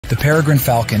The peregrine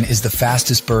falcon is the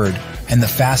fastest bird and the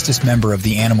fastest member of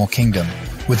the animal kingdom,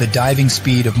 with a diving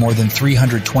speed of more than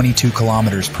 322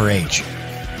 kilometers per h.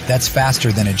 That's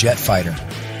faster than a jet fighter.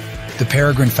 The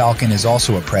peregrine falcon is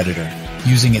also a predator,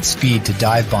 using its speed to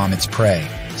dive bomb its prey,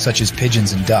 such as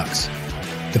pigeons and ducks.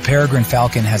 The peregrine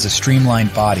falcon has a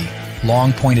streamlined body,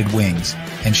 long pointed wings,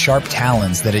 and sharp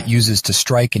talons that it uses to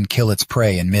strike and kill its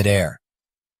prey in midair.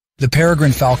 The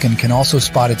peregrine falcon can also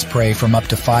spot its prey from up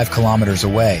to 5 kilometers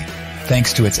away,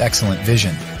 thanks to its excellent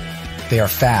vision. They are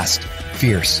fast,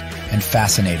 fierce, and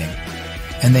fascinating,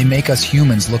 and they make us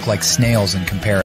humans look like snails in comparison.